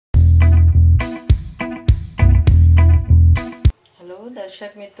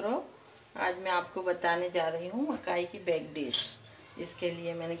दर्शक मित्रों, आज मैं आपको बताने जा रही हूँ मकाई की बेक डिश। इसके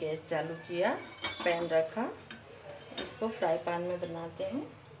लिए मैंने गैस चालू किया, पैन रखा। इसको फ्राई पैन में बनाते हैं।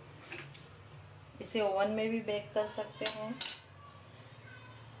 इसे ओवन में भी बेक कर सकते हैं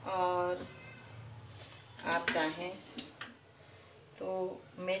और आप चाहें तो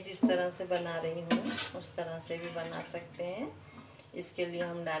मैं जिस तरह से बना रही हूँ उस तरह से भी बना सकते हैं। इसके लिए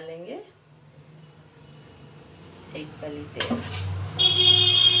हम डालेंगे 1 कली तेल,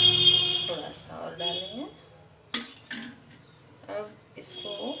 थोड़ा सा और डालेंगे। अब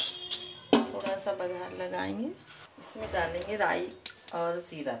इसको थोड़ा सा बघार लगाएंगे। इसमें डालेंगे राई और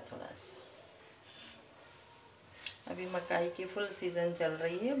जीरा थोड़ा सा। अभी मकाई की फुल सीज़न चल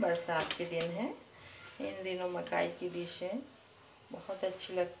रही है, बरसात के दिन है। इन दिनों मकाई की डिशें बहुत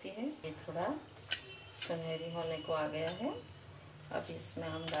अच्छी लगती है। ये थोड़ा सुनहरी होने को आ गया है। अब इसमें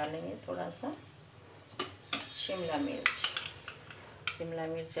हम डालेंगे थोड़ा सा शिमला मिर्च। शिमला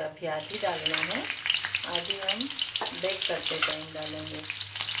मिर्च अभी आधी डालना है, आधी हम बेक करते टाइम डालेंगे।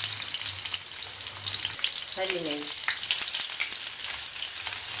 हरी मिर्च,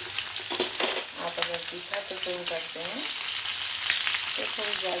 आप अगर तीखा पसंद करते हैं तो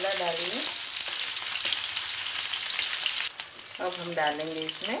थोड़ी ज़्यादा डालिए। अब हम डालेंगे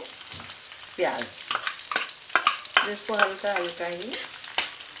इसमें प्याज, जिसको हल्का हल्का ही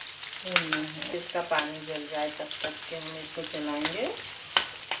भूनना है। इसका पानी जल जाए तब तक के हम इसको चलाएंगे।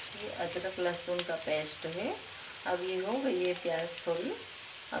 ये अदरक लहसुन का पेस्ट है। अब ये हो गई है प्याज थोड़ी।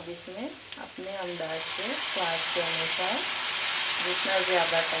 अब इसमें अपने अंदाज से, स्वाद के अनुसार, जितना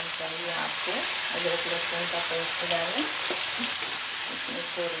ज़्यादा कम चाहिए आपको अदरक लहसुन का पेस्ट डालें। इसमें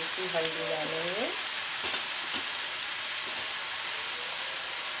थोड़ी सी हल्दी डालेंगे,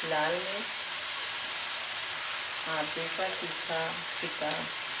 लाल मिर्च, आप जैसा तीखा तीखा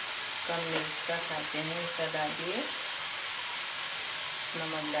कम मिर्च का खाते हैं ऐसा डालिए।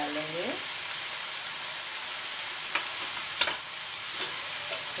 नमक डालेंगे,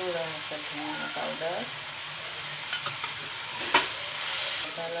 थोड़ा सा धनिया पाउडर।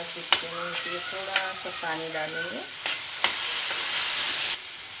 मसाला चिपके नहीं इसलिए थोड़ा सा पानी डालेंगे।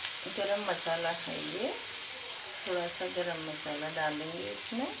 गरम मसाला है ये, थोड़ा सा गरम मसाला डालेंगे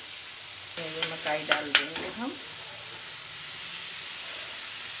इसमें। पहले मकाई डाल देंगे हम।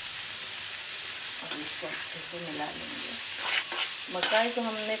 और इसको अच्छे से मिला लेंगे। मकाई को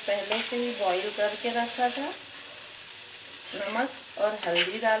हमने पहले से ही बॉईल करके रखा था, नमक और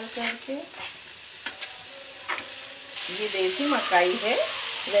हल्दी डाल करके। ये देसी मकाई है।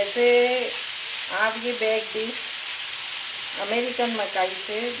 वैसे आप ये बेक डिश अमेरिकन मकाई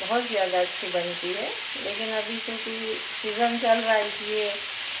से बहुत ज़्यादा अच्छी बनती है, लेकिन अभी क्योंकि सीज़न चल रहा है इसलिए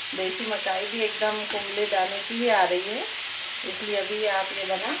देसी मकाई भी एकदम कुंबले दाने की ही आ रही है। इसलिए अभी आप ये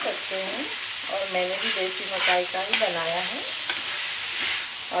बना सकते हैं। और मैंने भी देसी मकाई का ही बनाया है।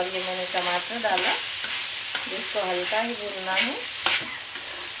 और ये मैंने टमाटर डाला, जिसको हल्का ही भूनना है।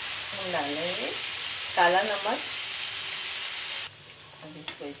 हम डालेंगे काला नमक। अब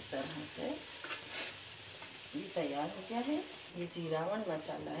इसको इस तरह से, ये तैयार हो गया है। ये जीरावन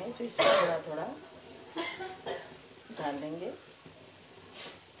मसाला है तो इसको थोड़ा थोड़ा डालेंगे।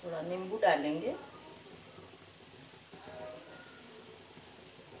 थोड़ा नींबू डालेंगे,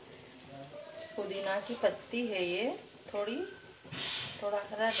 पुदीना की पत्ती है ये, थोड़ा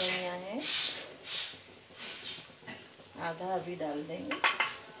हरा धनिया है, आधा अभी डाल देंगे,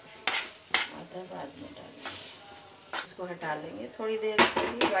 आधा बाद में डालेंगे। इसको हटा लेंगे थोड़ी देर के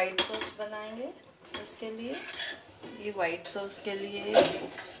लिए। वाइट सॉस बनाएंगे। इसके लिए ये वाइट सॉस के लिए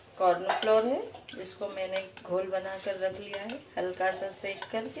कॉर्नफ्लोर है, जिसको मैंने घोल बना कर रख लिया है, हल्का सा सेक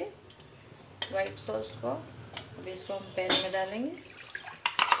करके वाइट सॉस को। अब इसको हम पैन में डालेंगे,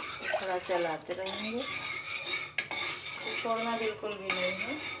 थोड़ा चलाते रहेंगे, छोड़ना बिल्कुल भी नहीं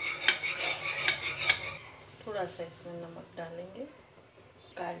है। थोड़ा सा इसमें नमक डालेंगे,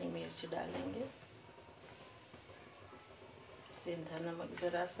 काली मिर्च डालेंगे, सेंधा नमक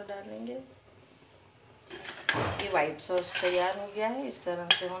ज़रा सा डालेंगे। ये वाइट सॉस तैयार हो गया है, इस तरह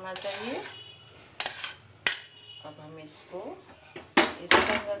से होना चाहिए। अब हम इसको इस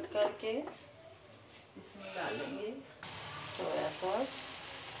तरह रख करके इसमें डालेंगे सोया सॉस,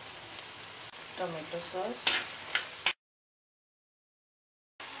 टमाटो सॉस,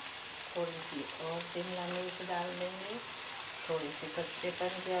 थोड़ी सी और शिमला मिर्च डाल देंगे। थोड़ी सी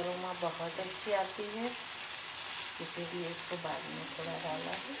कच्चेपन की अरोमा बहुत अच्छी आती है, इसीलिए इसको बाद में थोड़ा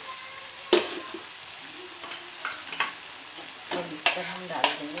डाला है। और इस पर हम डाल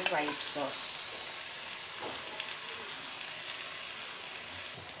देंगे वाइट सॉस।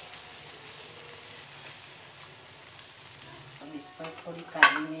 इस पर थोड़ी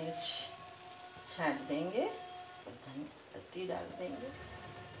काली मिर्च छाट देंगे। पत्ती डाल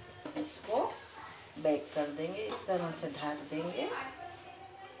देंगे, इसको बेक कर देंगे, इस तरह से ढक देंगे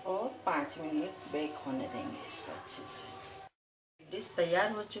और 5 मिनट बेक होने देंगे इसको अच्छे से। डिश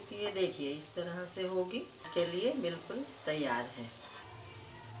तैयार हो चुकी है, देखिए इस तरह से होगी, के लिए बिल्कुल तैयार है।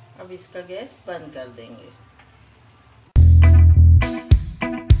 अब इसका गैस बंद कर देंगे।